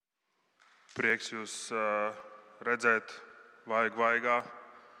Prieks jūs redzēt vaigā.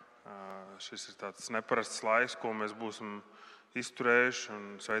 Šis ir tāds neparasts laiks, ko mēs būsim izturējuši.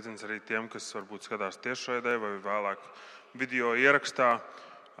 Un sveiciens arī tiem, kas varbūt skatās tiešraidē vai vēlāk video ierakstā.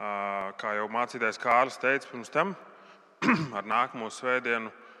 Kā jau mācītājs Kārlis teica pirms tam, ar nākamo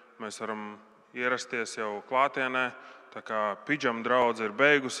svētdienu mēs varam ierasties jau klātienē. Tā kā pidžama draudze ir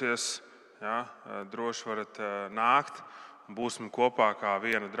beigusies, droši varat nākt. Būsim kopā kā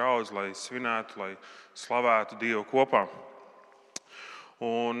viena draudze, lai svinētu, lai slavētu Dievu kopā.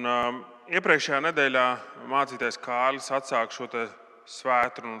 Un iepriekšējā nedēļā mācītājs Kārlis atsāk šo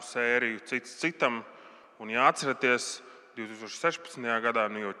svētdienu sēriju Cits citam. Un jāatceraties, 2016. gadā,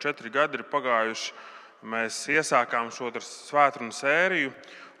 jau 4 gadi ir pagājuši, mēs iesākām šo svētdienu sēriju.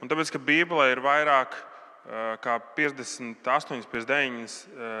 Un tāpēc, ka Bībelē ir vairāk kā 58, 59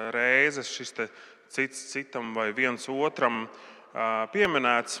 reizes šis cits citam vai viens otram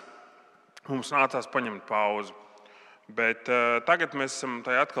pieminēts, mums nācās paņemt pauzi. Bet tagad mēs esam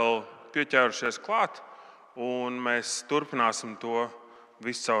tai atkal pieķērušies klāt, un mēs turpināsim to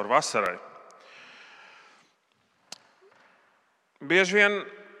visu caur vasarai. Bieži vien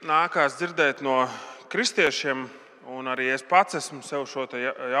nākās dzirdēt no kristiešiem, un arī es pats esmu sev šo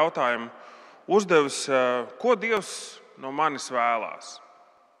jautājumu uzdevis, ko Dievs no manis vēlās.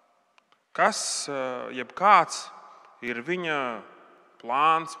 Kas, jeb kāds ir viņa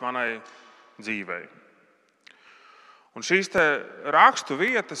plāns manai dzīvei? Un šīs rakstu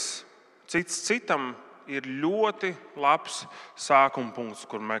vietas Cits citam ir ļoti labs sākuma punkts,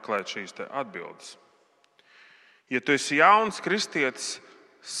 kur meklēt šīs atbildes. Ja tu esi jauns kristietis,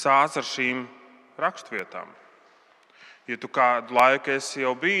 sāc ar šīm rakstvietām. Ja tu kādu laiku esi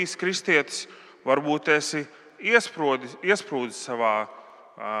jau bijis kristietis, varbūt esi iesprūdis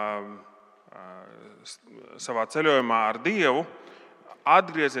savā ceļojumā ar Dievu,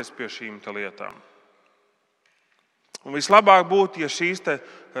 atgriezies pie šīm lietām. Un vislabāk būtu, ja šīs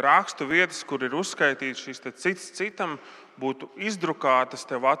rakstu vietas, kur ir uzskaitīts šīs Cits citam, būtu izdrukātas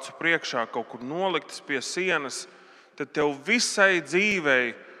tev acu priekšā, kaut kur noliktas pie sienas, tad tev visai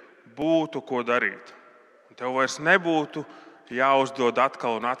dzīvei būtu ko darīt. Un tev vairs nebūtu jāuzdod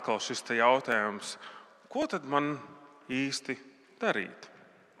atkal un atkal šis jautājums, ko tad man īsti darīt?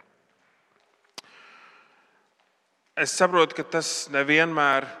 Es saprotu, ka tas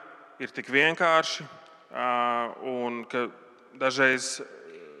nevienmēr ir tik vienkārši, un ka dažreiz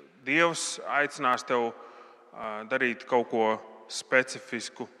Dievs aicinās tev darīt kaut ko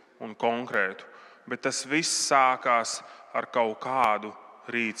specifisku un konkrētu. Bet tas viss sākās ar kaut kādu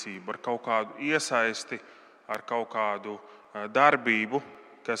rīcību, ar kaut kādu iesaisti, ar kaut kādu darbību,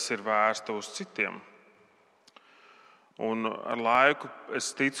 kas ir vērsta uz citiem. Un ar laiku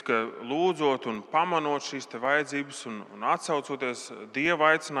es ticu, ka lūdzot un pamanot šīs vajadzības un atsaucoties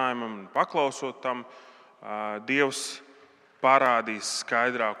Dieva aicinājumam un paklausot tam, Dievs parādīs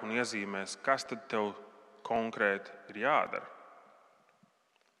skaidrāk un iezīmēs, kas tad tev konkrēti ir jādara.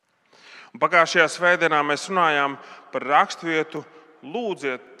 Un pagājušajā svētdienā mēs runājām par raksturvietu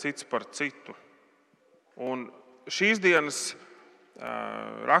lūdziet cits par citu. Un šīs dienas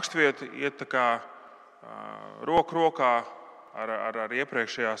raksturvieta iet tā kā roku rokā ar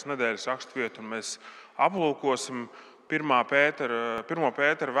iepriekšējās nedēļas raksturvietu, un mēs aplūkosim 1.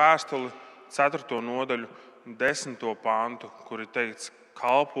 Pētera vēstuli 4. nodaļu 10. pantu, kur ir teikts,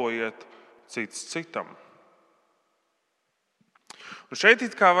 kalpojiet cits citam. Un šeit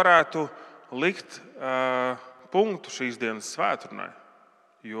it kā varētu likt punktu šīs dienas svētdienai,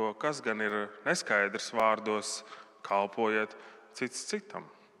 jo kas gan ir neskaidrs vārdos kalpojiet cits citam.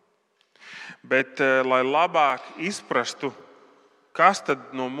 Bet, lai labāk izprastu, kas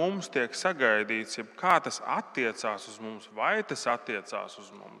tad no mums tiek sagaidīts, ja kā tas attiecās uz mums, vai tas attiecās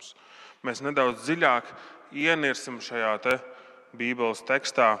uz mums, mēs nedaudz dziļāk ienirsim šajā Bībeles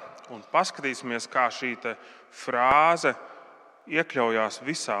tekstā un paskatīsimies, kā šī frāze iekļaujās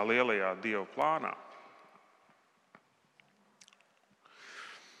visā lielajā Dieva plānā.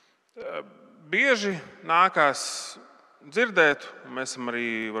 Bieži nākās dzirdēt, un mēs esam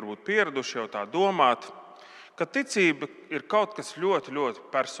arī varbūt pieraduši jau tā domāt, ka ticība ir kaut kas ļoti, ļoti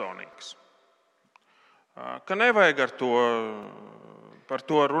personīgs. Ka nevajag par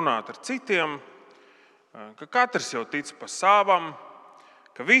to runāt ar citiem, ka katrs jau tic pa savam,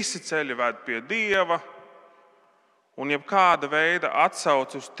 ka visi ceļi ved pie Dieva, un jebkāda veida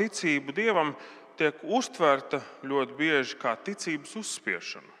atsauce uz ticību Dievam tiek uztverta ļoti bieži kā ticības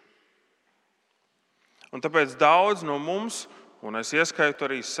uzspiešana. Un tāpēc daudz no mums, un es ieskaitu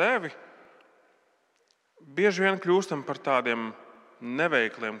arī sevi, bieži vien kļūstam par tādiem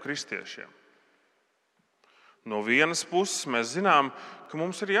neveikliem kristiešiem. No vienas puses mēs zinām, ka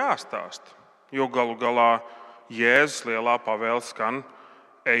mums ir jāstāsta. Jo galu galā Jēzus lielā pavēle skan: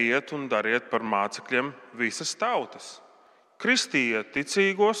 ejiet un dariet par mācekļiem visas tautas. Kristiet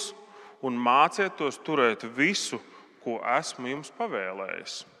ticīgos un māciet tos turēt visu, ko esmu jums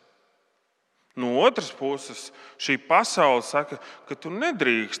pavēlējis. No otras puses, šī pasaule saka, ka tu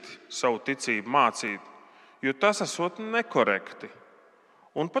nedrīksti savu ticību mācīt, jo tas esot nekorekti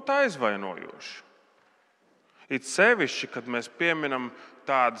un pat aizvainojoši. It sevišķi, kad mēs pieminam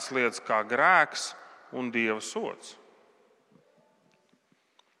tādas lietas kā grēks un Dieva sods.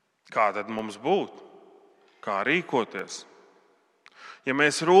 Kā tad mums būt? Kā rīkoties? Ja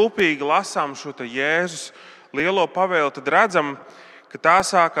mēs rūpīgi lasām šo Jēzus lielo pavēli, tad redzam, ka tā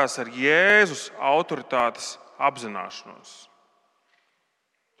sākās ar Jēzus autoritātes apzināšanos.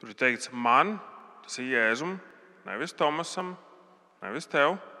 Tur ir teikts, man, tas ir Jēzum, nevis Tomasam, nevis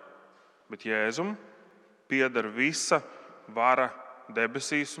tev, bet Jēzum pieder visa vara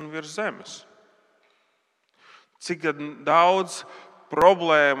debesīs un virs zemes. Cik daudz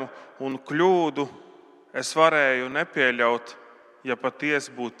problēmu un kļūdu es varēju nepieļaut, ja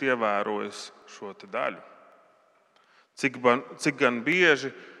patiesi būtu ievērojis šo daļu. Cik gan bieži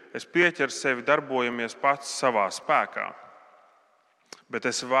es pieķeru sevi darbojamies pats savā spēkā. Bet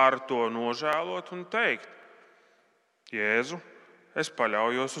es varu to nožēlot un teikt, Jēzu, es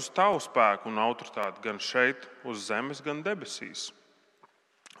paļaujos uz tavu spēku un autoritāti gan šeit, uz zemes, gan debesīs.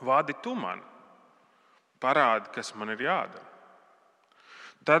 Vadi tu mani, parādi, kas man ir jādara.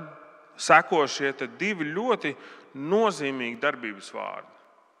 Tad seko šie divi ļoti nozīmīgi darbības vārdi.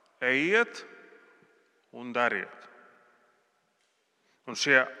 Ejiet un dariet. Un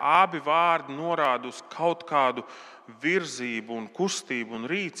šie abi vārdi norāda uz kaut kādu virzību un kustību un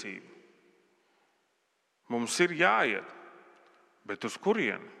rīcību. Mums ir jāiet, bet uz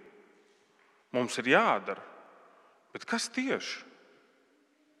kurieni? Mums ir jādara, bet kas tieši?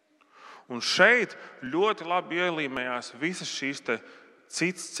 Un šeit ļoti labi ielīmējās visas šīs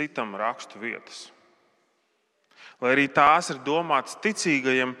cits citam rakstu vietas. Lai arī tās ir domātas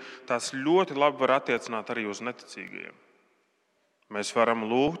ticīgajiem, tās ļoti labi var attiecināt arī uz neticīgajiem. Mēs varam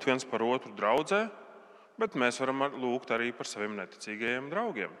lūgt viens par otru draudzē, bet mēs varam lūgt arī par saviem neticīgajiem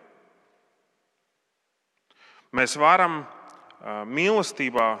draugiem. Mēs varam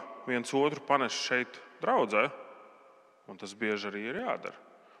mīlestībā viens otru panest šeit draudzē, un tas bieži arī ir jādara.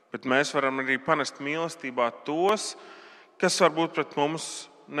 Bet mēs varam arī panest mīlestībā tos, kas varbūt pret mums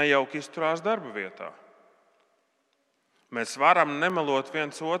nejauki izturās darba vietā. Mēs varam nemelot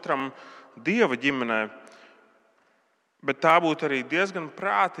viens otram Dieva ģimenē, bet tā būtu arī diezgan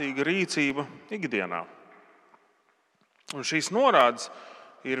prātīga rīcība ikdienā. Un šīs norādes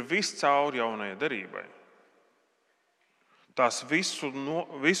ir viscaur jaunajai derībai. Tās visu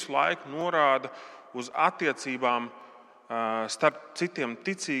laiku norāda uz attiecībām starp citiem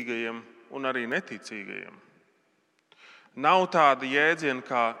ticīgajiem un arī neticīgajiem. Nav tāda jēdziena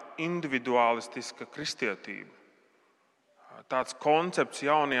kā individualistiska kristietība. Tāds koncepts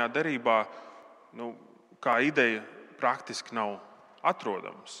jaunajā derībā, kā ideja, praktiski nav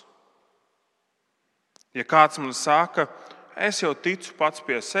atrodams. Ja kāds man saka, es jau ticu pats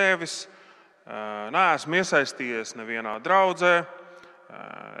pie sevis, neesmu iesaistījies nevienā draudzē,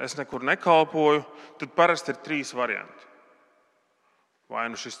 es nekur nekalpoju, tad parasti ir 3 varianti. Vai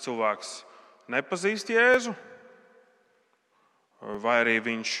nu šis cilvēks nepazīst Jēzu, vai arī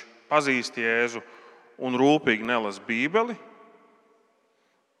viņš pazīst Jēzu un rūpīgi nelasa Bībeli,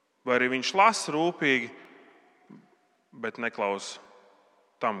 vai arī viņš lasa rūpīgi, bet neklausa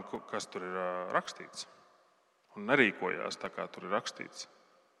tam, kas tur ir rakstīts, un nerīkojās tā, kā tur ir rakstīts.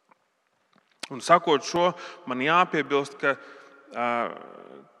 Un sakot šo, man jāpiebilst,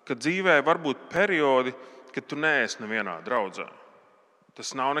 ka dzīvē var būt periodi, kad tu neesi nevienā draudzē.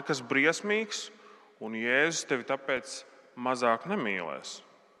 Tas nav nekas briesmīgs, un Jēzus tevi tāpēc mazāk nemīlēs.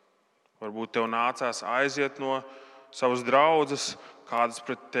 Varbūt tev nācās aiziet no savas draudzes kādas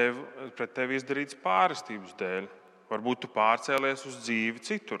pret tevi izdarītas pārestības dēļ. Varbūt tu pārcēlies uz dzīvi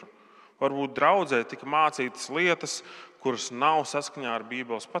citur. Varbūt draudzē tika mācītas lietas, kuras nav saskaņā ar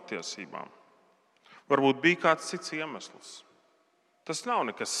Bībeles patiesībām. Varbūt bija kāds cits iemesls. Tas nav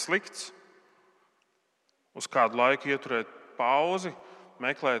nekas slikts. Uz kādu laiku ieturēt pauzi,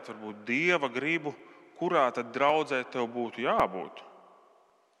 meklēt varbūt Dieva gribu, kurā tad draudzē tev būtu jābūt.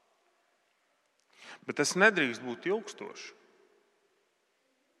 Bet tas nedrīkst būt ilgstoši.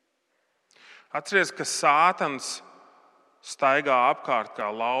 Atceries, ka Sātans staigā apkārt kā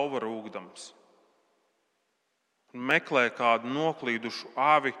lauva rūgdams un meklē kādu noklīdušu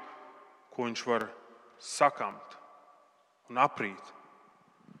avi, ko viņš var sakamt un aprīt.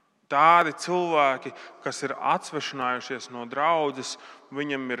 tādi cilvēki, kas ir atsvešinājušies no draudzes,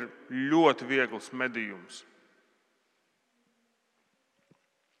 viņam ir ļoti viegls medījums.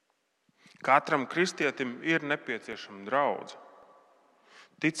 Katram kristietim ir nepieciešama draudze.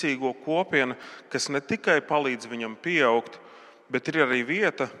 Ticīgo kopiena, kas ne tikai palīdz viņam pieaugt, bet ir arī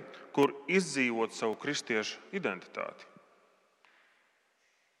vieta, kur izdzīvot savu kristiešu identitāti.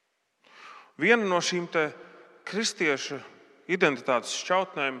 Viena no šīm kristiešu identitātes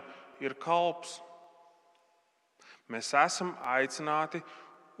šķautnēm ir kalps. Mēs esam aicināti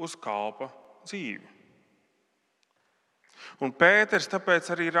uz kalpa dzīvi. Un Pēters tāpēc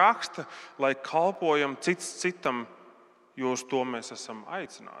arī raksta, lai kalpojam cits citam, jo uz to mēs esam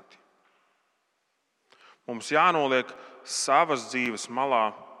aicināti. Mums jānoliek savas dzīves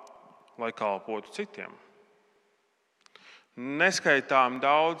malā, lai kalpotu citiem. Neskaitām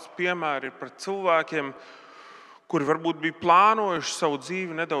daudz piemēru ir par cilvēkiem, kuri varbūt bija plānojuši savu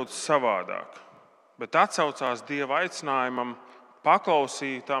dzīvi nedaudz savādāk, bet atsaucās Dieva aicinājumam,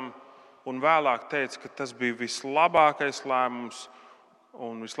 paklausīja tam un vēlāk teica, ka tas bija vislabākais lēmums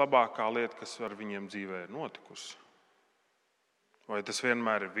un vislabākā lieta, kas ar viņiem dzīvē ir notikusi. Vai tas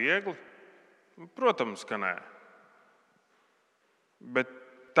vienmēr ir viegli? Protams, ka nē. Bet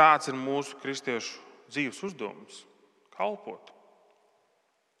tāds ir mūsu kristiešu dzīves uzdevums – kalpot.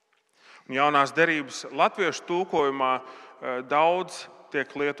 Un Jaunās derības latviešu tulkojumā daudz tiek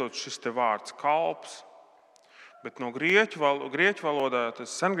lietots šis vārds kalps, bet no grieķu valodā,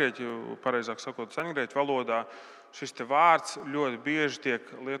 tas sengrieķu, pareizāk sakot, sengrieķu valodā, šis vārds ļoti bieži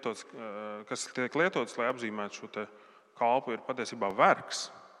tiek lietots, kas tiek lietots, lai apzīmētu šo kalpu, ir patiesībā vergs.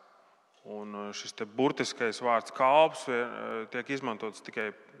 Un šis burtiskais vārds kalps tiek izmantots tikai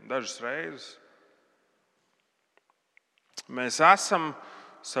dažas reizes. Mēs esam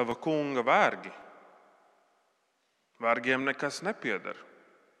sava kunga vergi. Vergiem nekas nepieder.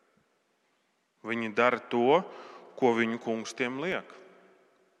 Viņi dara to, ko viņu kungs tiem liek.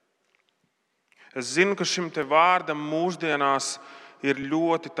 Es zinu, ka šim vārdam mūsdienās ir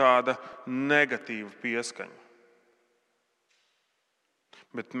ļoti tāda negatīva pieskaņa.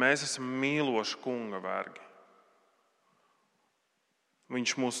 Bet mēs esam mīloši kunga vergi.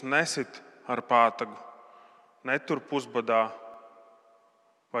 Viņš mūs nesit ar pātagu, netur pusbadā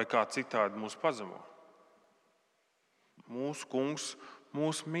vai kā citādi mūs pazemo. Mūsu kungs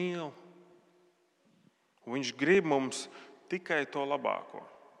mūs mīl. Viņš grib mums tikai to labāko.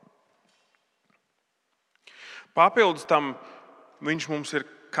 Papildus tam viņš mums ir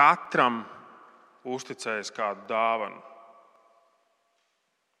katram uzticējis kādu dāvanu.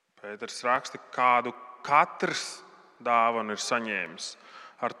 Pēters raksta, kādu katrs dāvanu ir saņēmis.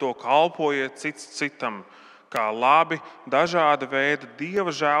 Ar to kalpojiet cits citam, kā labi dažāda veida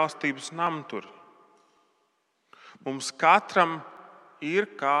Dieva žēlstības namturi. Mums katram ir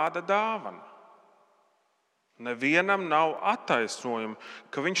kāda dāvana. Nevienam nav attaisnojuma,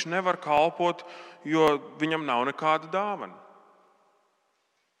 ka viņš nevar kalpot, jo viņam nav nekāda dāvana.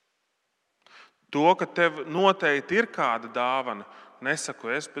 To, ka tev noteikti ir kāda dāvana,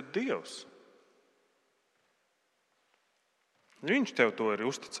 nesaku es, bet Dievs. Viņš tev to ir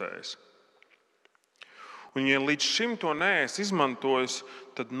uzticējis. Un, ja līdz šim to neesi izmantojis,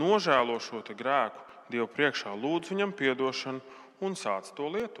 tad nožēlo šo grēku Dievu priekšā, lūdz viņam piedošanu un sāc to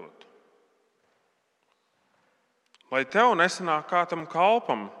lietot. Lai tev nesanāk kā tam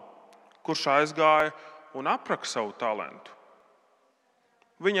kalpam, kurš aizgāja un apraka savu talentu.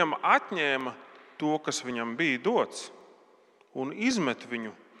 Viņam atņēma to, kas viņam bija dots, un izmet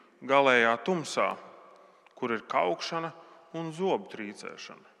viņu galējā tumsā, kur ir kaukšana un zobu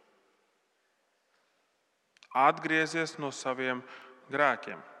trīcēšana. Atgriezies no saviem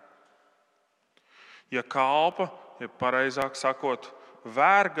grēkiem. Ja kalpa, ja pareizāk sakot,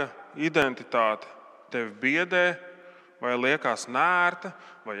 verga identitāte tevi biedē vai liekas nērta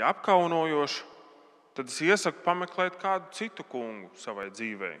vai apkaunojoša, tad es iesaku pameklēt kādu citu kungu savai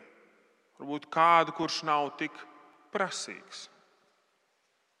dzīvei. Varbūt kādu, kurš nav tik prasīgs.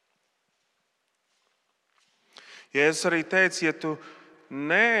 Jēzus arī teica, ja tu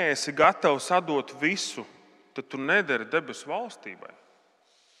neesi gatavs atdot visu, tad tu nedari debesu valstībai.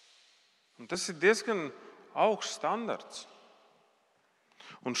 Un tas ir diezgan augsts standarts.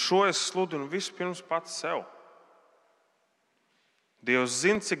 Un šo es sludinu vispirms pats sev. Dievs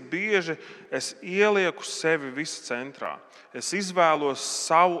zina, cik bieži es ielieku sevi visu centrā. Es izvēlos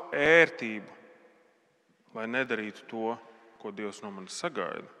savu ērtību, lai nedarītu to, ko Dievs no manis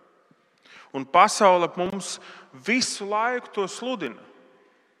sagaida. Un pasaule mums visu laiku to sludina.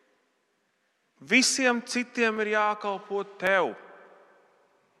 Visiem citiem ir jākalpo tev.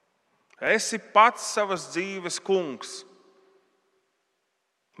 Esi pats savas dzīves kungs.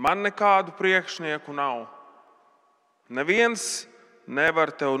 Man nekādu priekšnieku nav. Neviens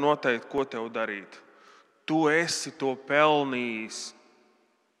nevar tev noteikt, ko tev darīt. Tu esi to pelnījis.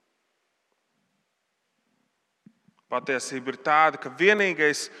 Patiesība ir tāda, ka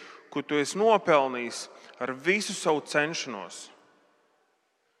vienīgais, ko tu esi nopelnījis ar visu savu cenšanos,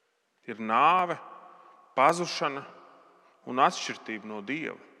 ir nāve, pazušana un atšķirtība no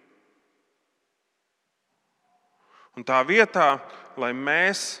Dieva. Un tā vietā, lai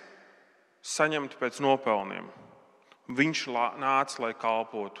mēs saņemtu pēc nopelniem, Viņš nāca, lai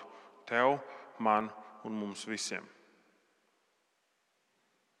kalpotu tev, man un mums visiem.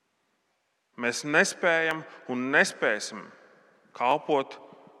 Mēs nespējam un nespēsim kalpot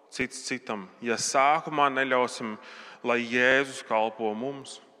cits citam, ja sākumā neļausim, lai Jēzus kalpo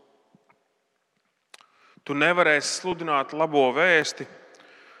mums. Tu nevarēsi sludināt labo vēsti,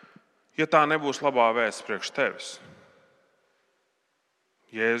 ja tā nebūs labā vēsts priekš tevis.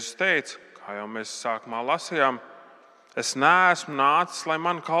 Jēzus teica, kā jau mēs sākumā lasījām, es neesmu nācis, lai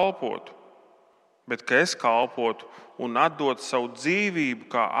man kalpotu, bet ka es kalpotu un atdotu savu dzīvību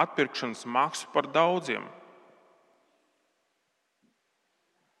kā atpirkšanas maksu par daudziem.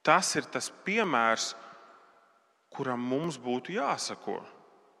 Tas ir tas piemērs, kuram mums būtu jāsako.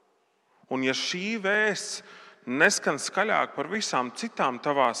 Un ja šī vēsts neskan skaļāk par visām citām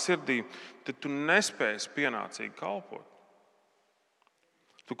tavā sirdī, tad tu nespēsi pienācīgi kalpot.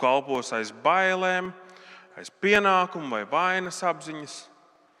 Tu kalpos aiz bailēm, aiz pienākumu vai vainas apziņas.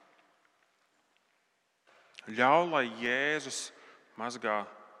 Ļauj, lai Jēzus mazgā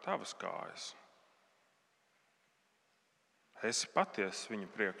tavas kājas. Esi patiess viņa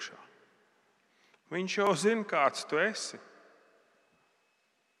priekšā. Viņš jau zina, kāds tu esi.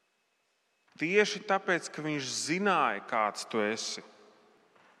 Tieši tāpēc, ka viņš zināja, kāds tu esi,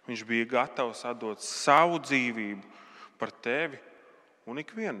 viņš bija gatavs atdot savu dzīvību par tevi un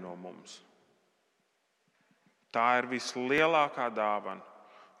ikvienu no mums. Tā ir vislielākā dāvana,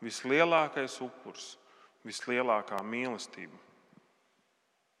 vislielākais upurs, vislielākā mīlestība.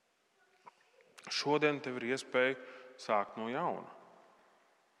 Šodien tev ir iespēja sākt no jauna.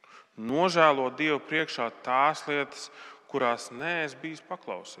 Nožēlot Dievu priekšā tās lietas, kurās neesi bijis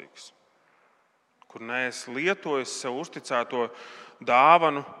paklausīgs, kur neesi lietojis sev uzticēto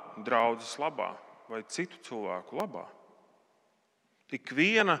dāvanu draudzes labā vai citu cilvēku labā. Tik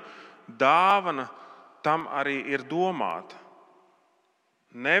viena dāvana tam arī ir domāta.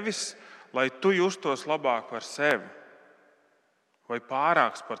 Nevis, lai tu justos labāk par sevi vai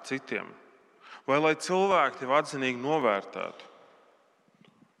pārāks par citiem, vai lai cilvēki tevi atzinīgi novērtētu,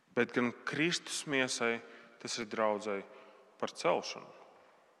 bet gan Kristus miesai tas ir draudzei par celšanu,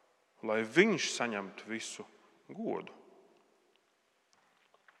 lai viņš saņemtu visu godu.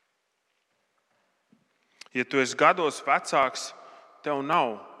 Ja tu esi gados vecāks, tev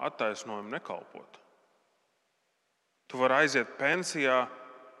nav attaisnojuma nekalpot. Tu vari aiziet pensijā,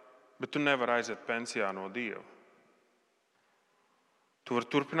 bet tu nevari aiziet pensijā no Dieva. Tu vari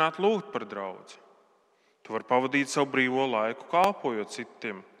turpināt lūgt par draudzi. Tu vari pavadīt savu brīvo laiku kalpojot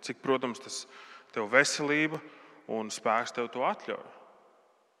citiem, cik, protams, tas tev veselība un spēks tev to atļauj.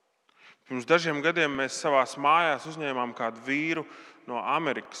 Pirms dažiem gadiem mēs savās mājās uzņēmām kādu vīru no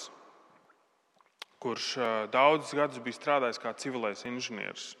Amerikas, kurš daudzus gadus bija strādājis kā civilais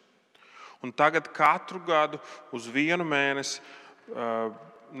inženieris. Un tagad katru gadu uz vienu mēnesi,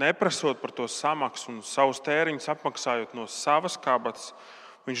 neprasot par to samaksu un savus tēriņus apmaksājot no savas kabatas,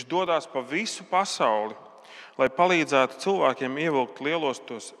 viņš dodas pa visu pasauli, lai palīdzētu cilvēkiem ievilkt lielos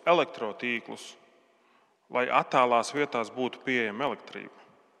tos elektrotīklus, lai attālās vietās būtu pieejama elektrība.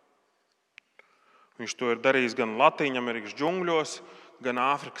 Viņš to ir darījis gan Latīņamerikas džungļos, gan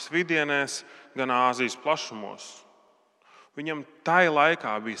Āfrikas vidienēs, gan Āzijas plašumos. Viņam tai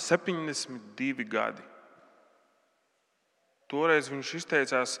laikā bija 72 gadi. Toreiz viņš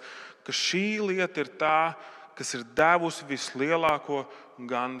izteicās, ka šī lieta ir tā, kas ir devusi vislielāko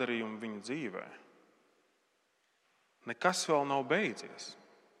gandarījumu viņa dzīvē. Nekas vēl nav beidzies.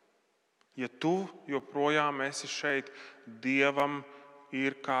 Ja tu joprojām esi šeit, Dievam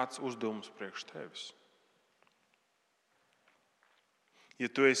ir kāds uzdevums priekš tevis. Ja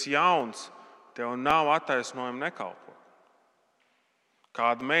tu esi jauns, tev nav attaisnojuma nekalpot.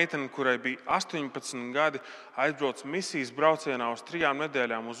 Kāda meitene, kurai bija 18 gadi, aizbrauca misijas braucienā uz 3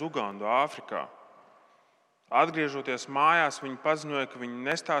 nedēļām uz Ugandu, Āfrikā. Atgriežoties mājās, viņa paziņoja, ka viņa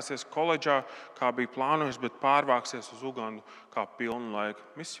nestāsies koledžā, kā bija plānojis, bet pārvāksies uz Ugandu kā pilna laika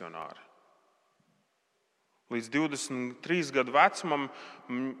misionāri. Līdz 23 gadu vecumam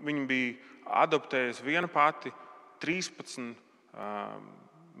viņa bija adoptējusi viena pati 13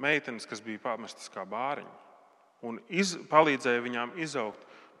 meitenes, kas bija pamestas kā bāriņi, un palīdzēja viņām izaugt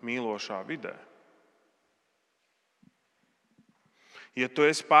mīlošā vidē. Ja tu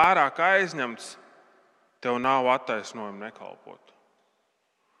esi pārāk aizņemts, tev nav attaisnojuma nekalpot.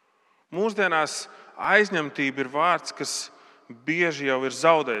 Mūsdienās aizņemtība ir vārds, kas bieži jau ir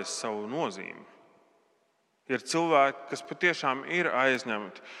zaudējis savu nozīmi. Ir cilvēki, kas patiešām ir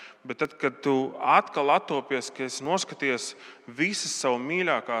aizņemti, bet tad, kad tu atkal attopies, ka esi noskaties visas savu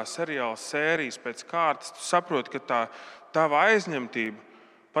mīļākā seriāla sērijas pēc kārtas, tu saproti, ka tā tava aizņemtība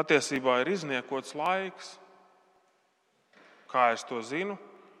patiesībā ir izniekots laiks. Kā es to zinu?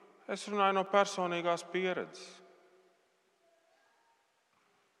 Es runāju no personīgās pieredzes.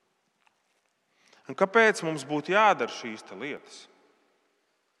 Un kāpēc mums būtu jādara šīs lietas?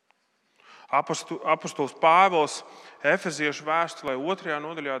 Apostols Pāvils Efeziešu vēstulē 2.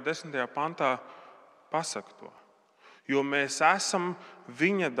 nodaļā 10. pantā pasaka to. Jo mēs esam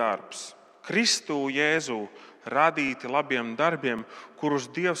viņa darbs, Kristū Jēzū, radīti labiem darbiem, kurus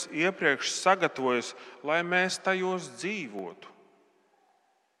Dievs iepriekš sagatavojas, lai mēs tajos dzīvotu.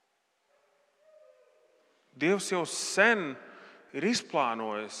 Dievs jau sen ir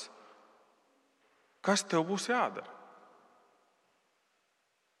izplānojis, kas tev būs jādara.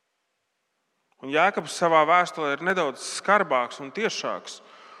 Un Jākabs savā vēstulē ir nedaudz skarbāks un tiešāks.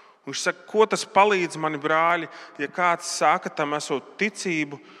 Viņš saka, ko tas palīdz, mani brāļi, ja kāds saka, tam esot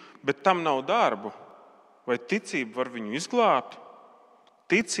ticību, bet tam nav darbu. Vai ticība var viņu izglābt?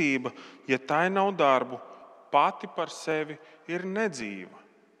 Ticība, ja tai nav darbu, pati par sevi ir nedzīva.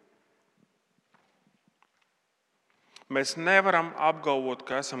 Mēs nevaram apgalvot,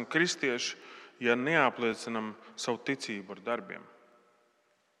 ka esam kristieši, ja neapliecinam savu ticību ar darbiem.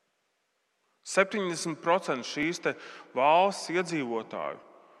 70% šīs valsts iedzīvotāju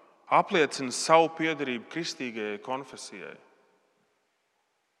apliecina savu piederību kristīgajai konfesijai.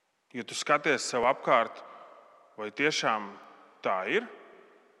 Ja tu skaties sev apkārt, vai tiešām tā ir?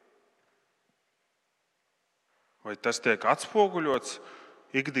 Vai tas tiek atspoguļots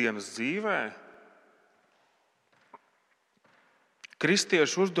ikdienas dzīvē?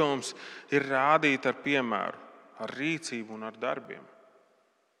 Kristiešu uzdevums ir rādīt ar piemēru, ar rīcību un ar darbiem.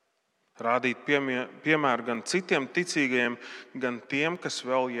 Rādīt piemēru gan citiem ticīgajiem, gan tiem, kas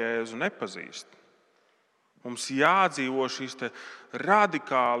vēl Jēzu nepazīst. Mums jādzīvo šīs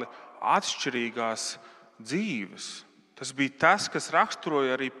radikāli atšķirīgās dzīves. Tas bija tas, kas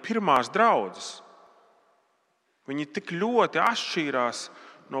raksturoja arī pirmās draudzes. Viņi tik ļoti atšķīrās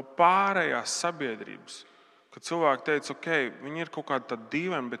no pārējās sabiedrības, ka cilvēki teica, ok, viņi ir kaut kādi tādi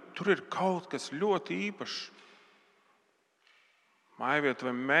dīvaini, bet tur ir kaut kas ļoti īpašs. Mājvieta,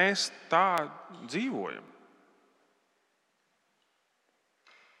 vai mēs tā dzīvojam?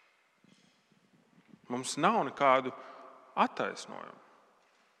 Mums nav nekādu attaisnojumu.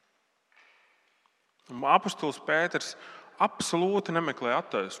 Apostols Pēters absolūti nemeklē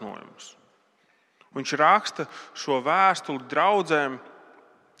attaisnojumus. Viņš raksta šo vēstuli draudzēm,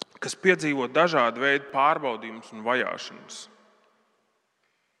 kas piedzīvo dažādu veidu pārbaudījumus un vajāšanas.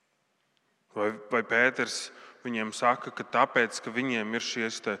 Vai Pēters viņiem saka, ka tāpēc, ka viņiem ir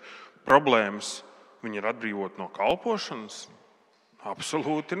šīs problēmas, viņi ir atbrīvoti no kalpošanas?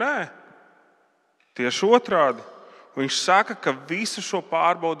 Absolūti nē. Tieši otrādi. Viņš saka, ka visu šo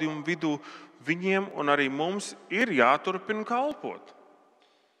pārbaudījumu vidū viņiem un arī mums ir jāturpina kalpot.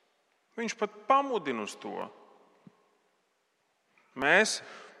 Viņš pat pamudina uz to. Mēs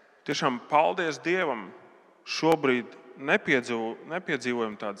tiešām, paldies Dievam, šobrīd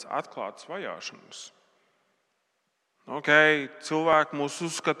nepiedzīvojam tādas atklātas vajāšanas. Cilvēki mūs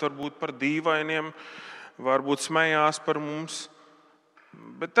uzskata varbūt par dīvainiem, varbūt smējās par mums,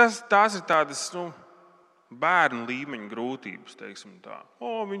 bet tās ir tādas bērnu līmeņa grūtības, teiksim tā.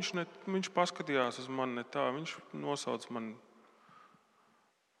 Viņš paskatījās uz mani ne tā, viņš nosauc mani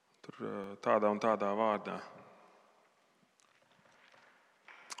tādā un tādā vārdā.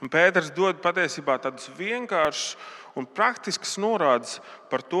 Un Pēters dod patiesībā tādas vienkāršas un praktiskas norādes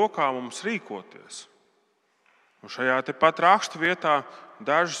par to, kā mums rīkoties. Un šajā pat rakstu vietā,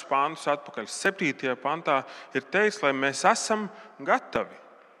 dažus pantus atpakaļ, 7. pantā, ir teikts, lai mēs esam gatavi.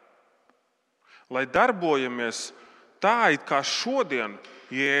 Lai darbojamies tā, it kā šodien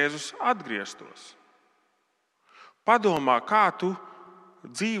Jēzus atgrieztos. Padomā, kā tu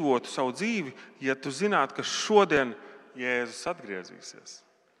dzīvotu savu dzīvi, ja tu zinātu, ka šodien Jēzus atgriezīsies.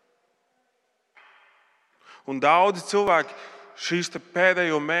 Un daudzi cilvēki šīs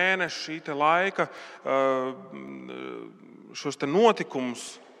pēdējo mēnešu, šī laika, šos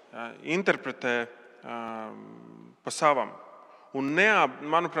notikumus interpretē pa savam. Un,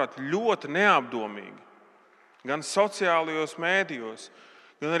 manuprāt, ļoti neapdomīgi. Gan sociālajos mēdījos,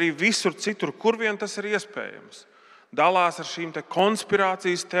 gan arī visur citur, kur vien tas ir iespējams. dalās ar šīm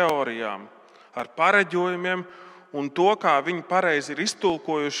konspirācijas teorijām, ar pareģojumiem un to, kā viņi pareizi ir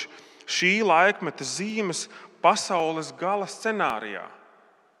iztulkojuši šī laikmeta zīmes pasaules gala scenārijā.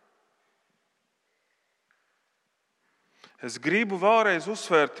 Es gribu vēlreiz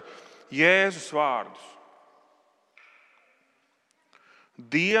uzsvērt Jēzus vārdus.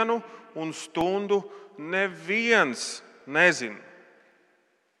 Dienu un stundu neviens nezina.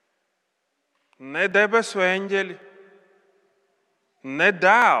 Ne debesu eņģeļi, ne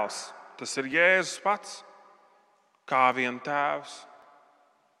dēls, tas ir Jēzus pats, kā vien tēvs.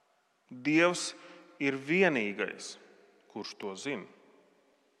 Dievs ir vienīgais, kurš to zina.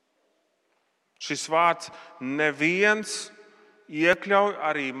 Šis vārds neviens iekļauj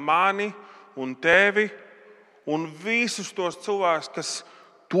arī mani un tevi un visus tos cilvēkus, kas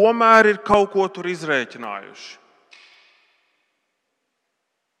tomēr ir kaut ko tur izrēķinājuši.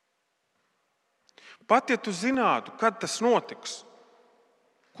 Pat ja tu zinātu, kad tas notiks,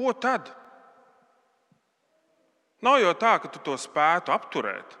 ko tad? Nav jau tā, ka tu to spētu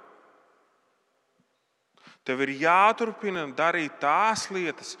apturēt. Tev ir jāturpina darīt tās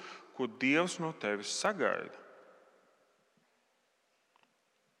lietas, ko Dievs no tevis sagaida.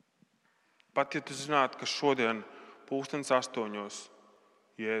 Pat ja tu zinātu, ka šodien 8:00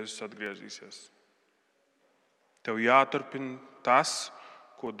 Jēzus atgriezīsies. Tev jāturpina tas,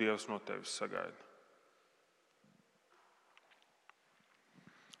 ko Dievs no tevis sagaida.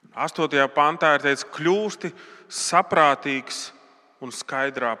 8. pantā ir teikts, kļūsti saprātīgs un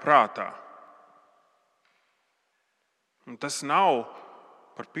skaidrā prātā. Un tas nav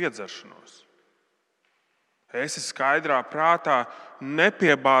par piedzeršanos. Esi skaidrā prātā,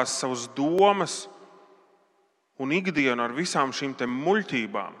 nepiebāz savas domas un ikdienu ar visām šīm te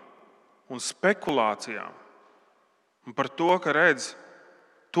muļķībām un spekulācijām. Un par to, ka redz,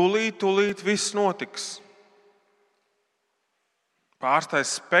 tūlīt viss notiks. Pārstāj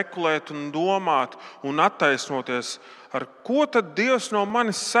spekulēt un domāt un attaisnoties, ar ko tad Dievs no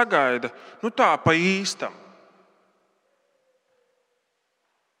manis sagaida, tā pa īstam.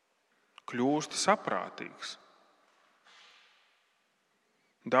 Kļūsti saprātīgs.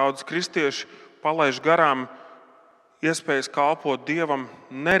 Daudz kristieši palaiž garām iespējas kalpot Dievam,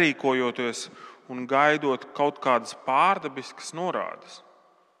 nerīkojoties un gaidot kaut kādas pārdabiskas norādes.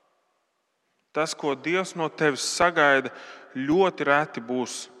 Tas, ko Dievs no tevis sagaida, ļoti reti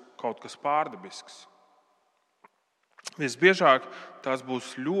būs kaut kas pārdabisks. Visbiežāk tās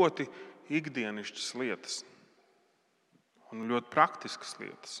būs ļoti ikdienišķas lietas un ļoti praktiskas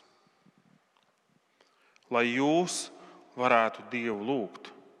lietas. Lai jūs varētu Dievu lūgt.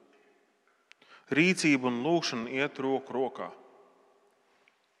 Rīcība un lūgšana iet roku rokā.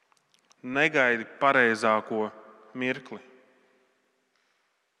 Negaidi pareizāko mirkli.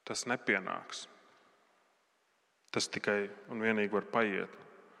 Tas nepienāks. Tas tikai un vienīgi var paiet.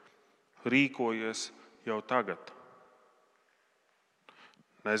 Rīkojies jau tagad.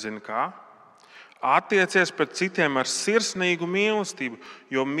 Nezini kā? Attiecies pret citiem ar sirsnīgu mīlestību,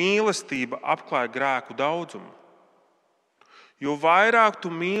 jo mīlestība apklāj grēku daudzumu. Jo vairāk tu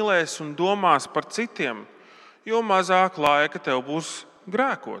mīlēsi un domās par citiem, jo mazāk laika tev būs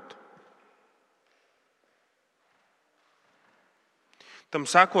grēkot. Tam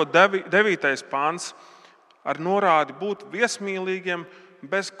sako 9. pants ar norādi būt viesmīlīgiem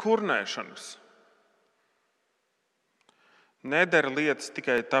bez kurnēšanas. Nedara lietas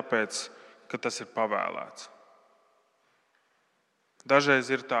tikai tāpēc, ka tas ir pavēlēts. Dažreiz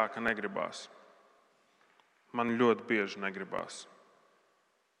ir tā, ka negribās. Man ļoti bieži negribās.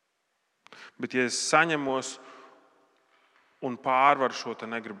 Bet ja es saņemos un pārvaru šo te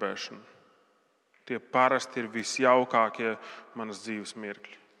negribēšanu, tie parasti ir visjaukākie manas dzīves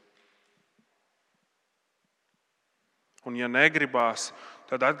mirkļi. Un ja negribās,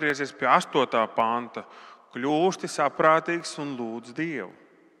 tad atgriezies pie 8. panta. Kļūsti saprātīgs un lūdz Dievu.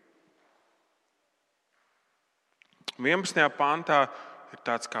 11. pantā ir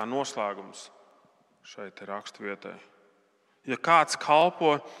tāds kā noslēgums šai te raksturvietai. Ja kāds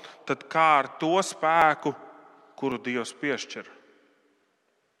kalpo, tad kā ar to spēku, kuru Dievs piešķir.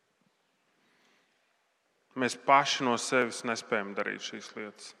 Mēs paši no sevis nespējam darīt šīs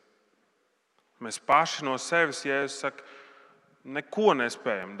lietas. Mēs paši no sevis, Jēzus saka, neko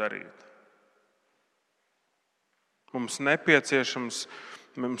nespējam darīt. Mums nepieciešams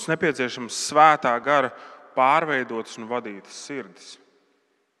svētā gara pārveidotas un vadītas sirdis.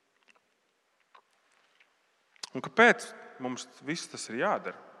 Un kāpēc mums viss tas ir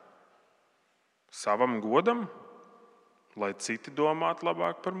jādara? Savam godam, lai citi domātu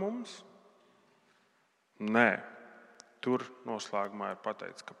labāk par mums? Nē, tur noslēgumā ir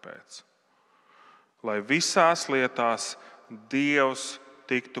pateikts, kāpēc. lai visās lietās Dievs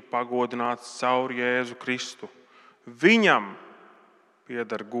tiktu pagodināts caur Jēzu Kristu. Viņam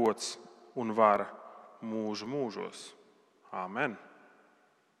pieder gods un vara mūžu mūžos. Āmen.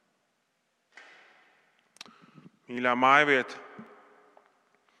 Mīļā mājvieta,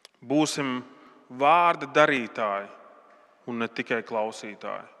 būsim vārda darītāji un ne tikai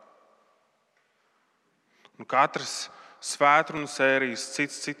klausītāji. Un katras svētkrunu sērijas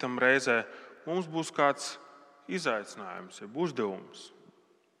cits citam reizē mums būs kāds izaicinājums, jeb uzdevums.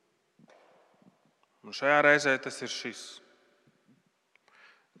 Un šajā reizē tas ir šis.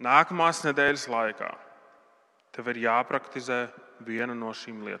 Nākamās nedēļas laikā tev ir jāpraktizē viena no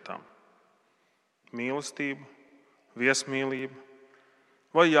šīm lietām. Mīlestība, viesmīlība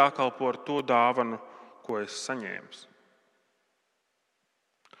vai jākalpo ar to dāvanu, ko esi saņēmis.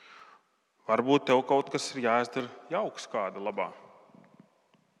 Varbūt tev kaut kas ir jāizdara jauks kāda labā.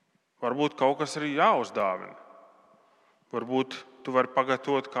 Varbūt kaut kas ir jāuzdāvina. Varbūt tu vari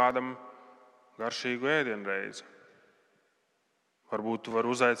pagatavot kādam garšīgu ēdienreizi. Varbūt tu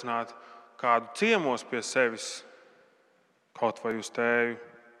vari uzaicināt kādu ciemos pie sevis, kaut vai uz tēju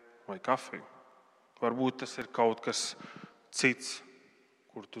vai kafiju. Varbūt tas ir kaut kas cits,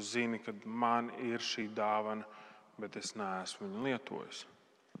 kur tu zini, ka man ir šī dāvana, bet es neesmu viņu lietojis.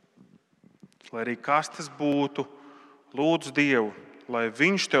 Lai arī kas tas būtu, lūdzu Dievu, lai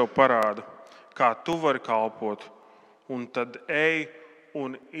Viņš tev parāda, kā tu vari kalpot, un tad ej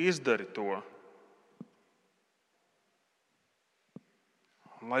un izdari to.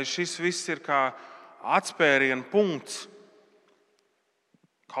 Lai šis viss ir kā atspēriena punkts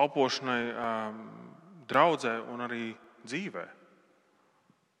kalpošanai draudzē un arī dzīvē.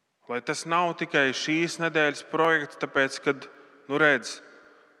 Lai tas nav tikai šīs nedēļas projekts, tāpēc, kad, redz,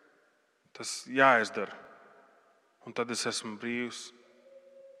 tas jāizdara, un tad es esmu brīvs.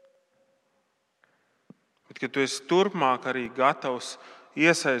 Bet, kad tu esi turpmāk arī gatavs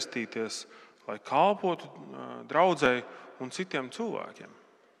iesaistīties, lai kalpotu draudzei un citiem cilvēkiem.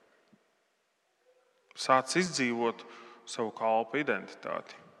 Sāc izdzīvot savu kalpa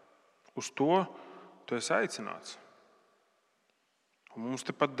identitāti. Uz to tu esi aicināts. Un mums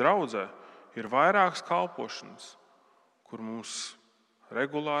tepat draudzē ir vairākas kalpošanas, kur mums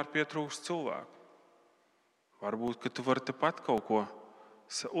regulāri pietrūkst cilvēku. Varbūt, ka tu vari tepat kaut ko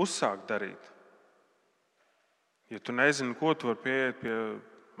uzsākt darīt. Ja tu nezini, ko tu vari pieiet pie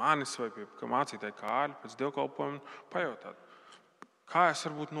manis vai pie mācītāja Kārļa pēc dievkalpojuma, pajautāt, kā es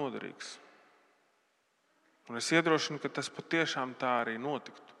varu būt noderīgs. Un es iedrošinu, ka tas patiešām tā arī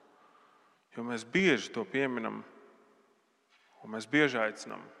notiktu. Jo mēs bieži to pieminam un mēs bieži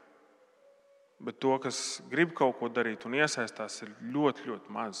aicinām. Bet to, kas grib kaut ko darīt un iesaistās, ir ļoti,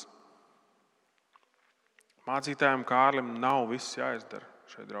 ļoti maz. Mācītājam Kārlim nav viss jāizdara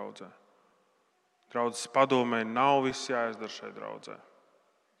šai draudzē. Draudzes padomē nav viss jāizdara šai draudzē.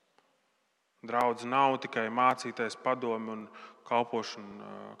 Draudze nav tikai mācītājs padomi un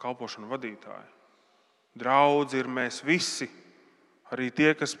kalpošana vadītāji. Draudze ir mēs visi, arī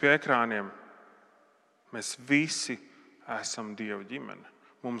tie, kas pie ekrāniem. Mēs visi esam Dieva ģimene.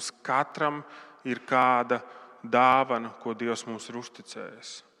 Mums katram ir kāda dāvana, ko Dievs mums ir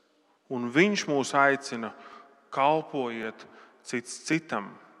uzticējis. Un Viņš mūs aicina kalpojiet cits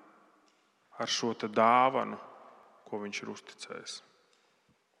citam ar šo te dāvanu, ko Viņš ir uzticējis.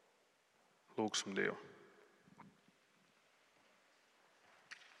 Lūgsim Dievu.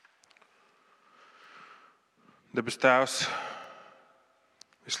 Debes Tēvs,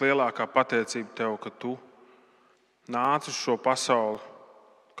 vislielākā pateicība Tev, ka Tu nāc uz šo pasauli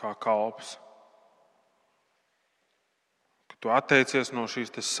kā kalps. Ka Tu atteicies no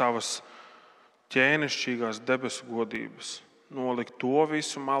šīs savas ķēnišķīgās debesu godības, nolikt to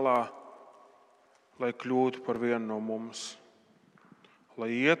visu malā, lai kļūtu par vienu no mums,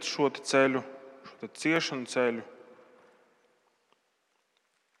 lai iet šo ceļu, šo ciešanu ceļu,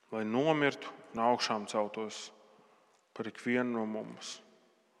 lai nomirtu un augšām celtos par ikvienu no mums.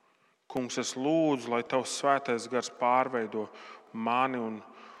 Kungs, es lūdzu, lai Tavs svētais gars pārveido mani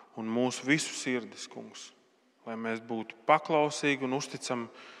un mūsu visu sirdis, Kungs. Lai mēs būtu paklausīgi un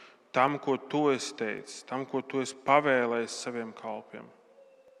uzticami tam, ko Tu esi teicis, tam, ko Tu esi pavēlējis saviem kalpiem.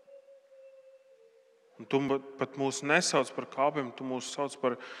 Un Tu pat mūs nesauc par kalpiem, Tu mūs sauc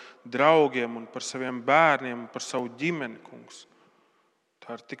par draugiem un par saviem bērniem un par savu ģimeni, Kungs.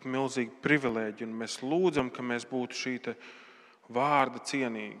 Tā ir tik milzīga privilēģija, un mēs lūdzam, ka mēs būtu šī vārda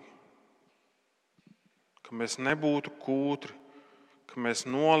cienīgi. Ka mēs nebūtu kūtri, ka mēs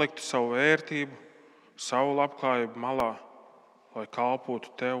noliktu savu vērtību, savu labklājību malā, lai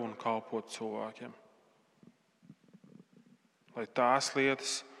kalpotu Tev un kalpotu cilvēkiem. Lai tās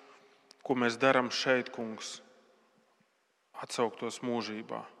lietas, ko mēs darām šeit, kungs, atsauktos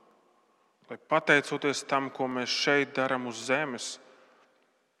mūžībā. Lai pateicoties tam, ko mēs šeit darām uz zemes,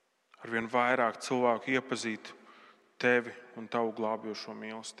 arvien vairāk cilvēku iepazītu tevi un tavu glābjošo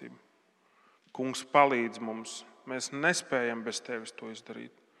mīlestību. Kungs, palīdz mums. Mēs nespējam bez tevis to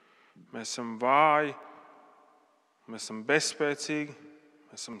izdarīt. Mēs esam vāji, mēs esam bezspēcīgi,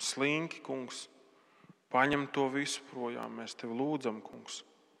 mēs esam slinki, kungs. Paņem to visu projām. Mēs tevi lūdzam, kungs.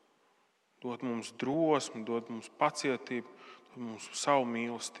 Dod mums drosmi, dod mums pacietību, dod mums savu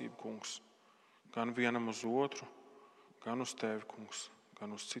mīlestību, kungs. Gan vienam uz otru, gan uz tevi, kungs,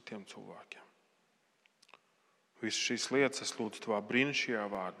 gan uz citiem cilvēkiem. Visas šīs lietas es lūdzu tavā brīnišķīgajā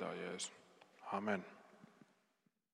vārdā, Jēzu. Amen.